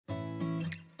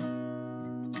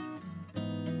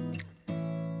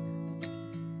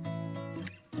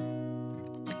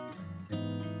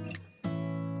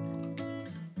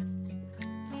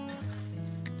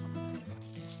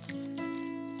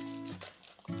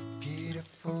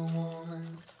Beautiful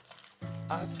woman,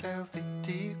 I felt it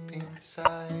deep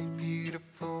inside.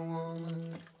 Beautiful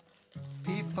woman,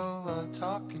 people are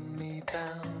talking me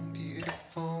down.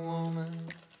 Beautiful woman,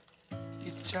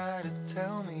 you try to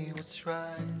tell me what's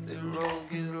right. The road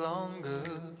gets longer,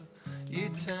 you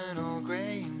turn all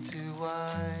grey into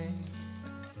white.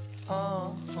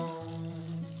 Oh,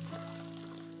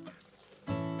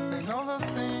 and all the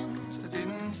things I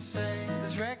didn't say,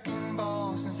 there's wrecking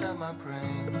balls inside my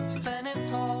brain. Standing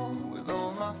tall with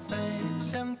all my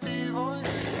faith, empty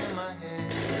voices in my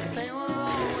head. They will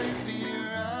always be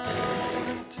around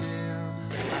until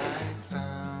I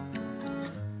found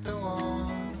the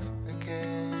one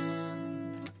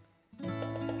again.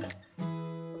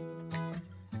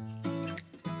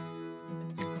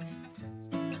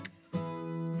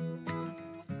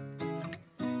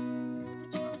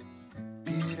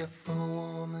 Beautiful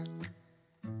woman,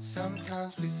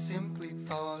 sometimes we simply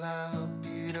fall out.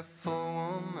 Beautiful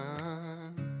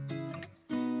woman,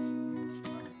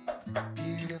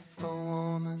 beautiful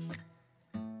woman,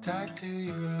 tied to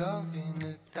your love in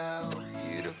a doubt.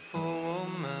 Beautiful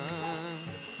woman,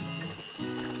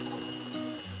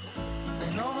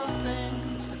 and all the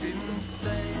things I didn't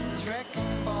say, there's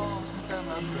wrecking balls inside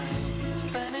my brain.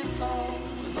 Standing tall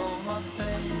with all my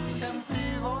faith,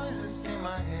 empty voices in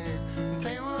my head, and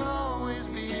they will always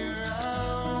be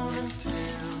around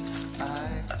until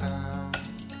I found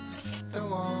the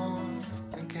one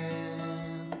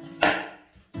again.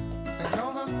 And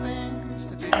all the things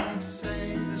I didn't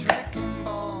say, there's wrecking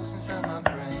balls inside my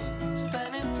brain.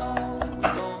 Standing tall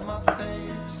with all my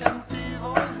faith, empty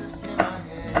voices in my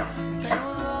head, and they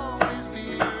will always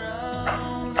be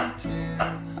around until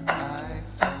I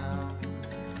found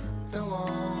the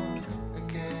one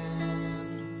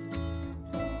again.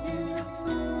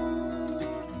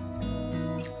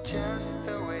 Just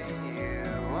the way you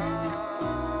are.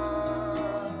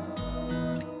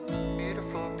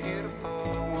 Beautiful, beautiful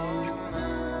woman.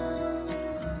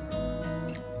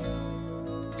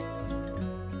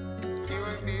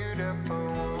 You're a beautiful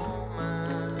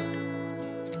woman.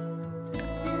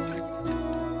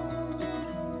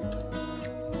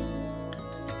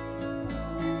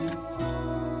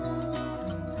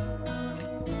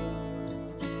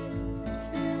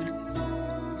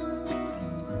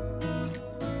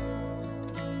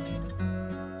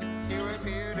 You're a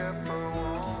beautiful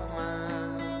woman.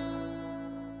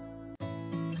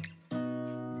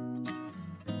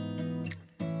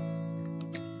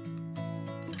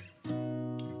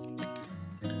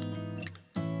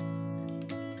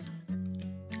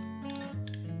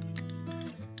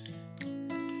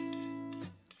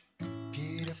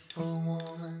 Beautiful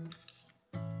woman,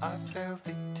 I felt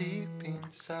it deep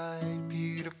inside.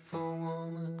 Beautiful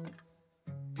woman,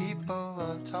 people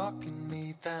are talking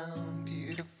me down.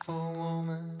 Beautiful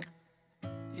woman,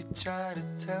 you try to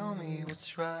tell me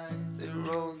what's right. The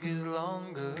road gets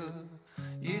longer,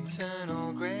 you turn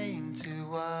all grey into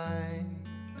white.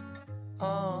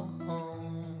 Oh,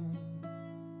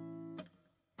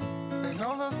 and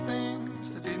all the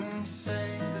things I didn't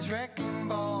say, there's wrecking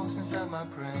balls inside my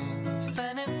brain.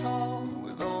 Standing tall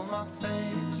with all my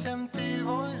faith, empty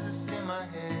voices in my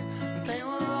head, and they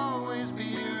will always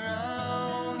be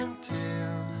around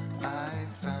until I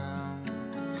found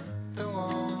the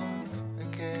one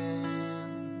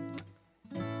again.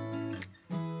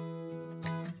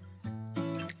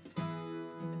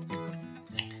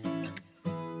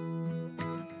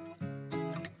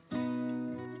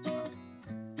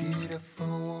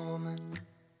 Beautiful woman,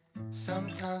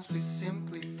 sometimes we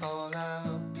simply fall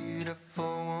out.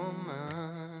 Beautiful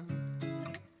woman,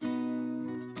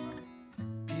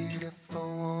 beautiful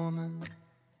woman,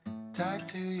 tied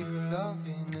to your love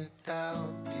in a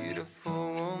doubt. Beautiful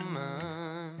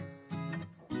woman,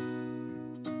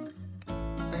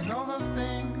 and all the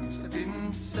things I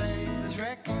didn't say, there's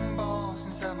wrecking balls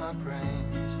inside my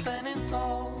brain. Standing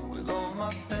tall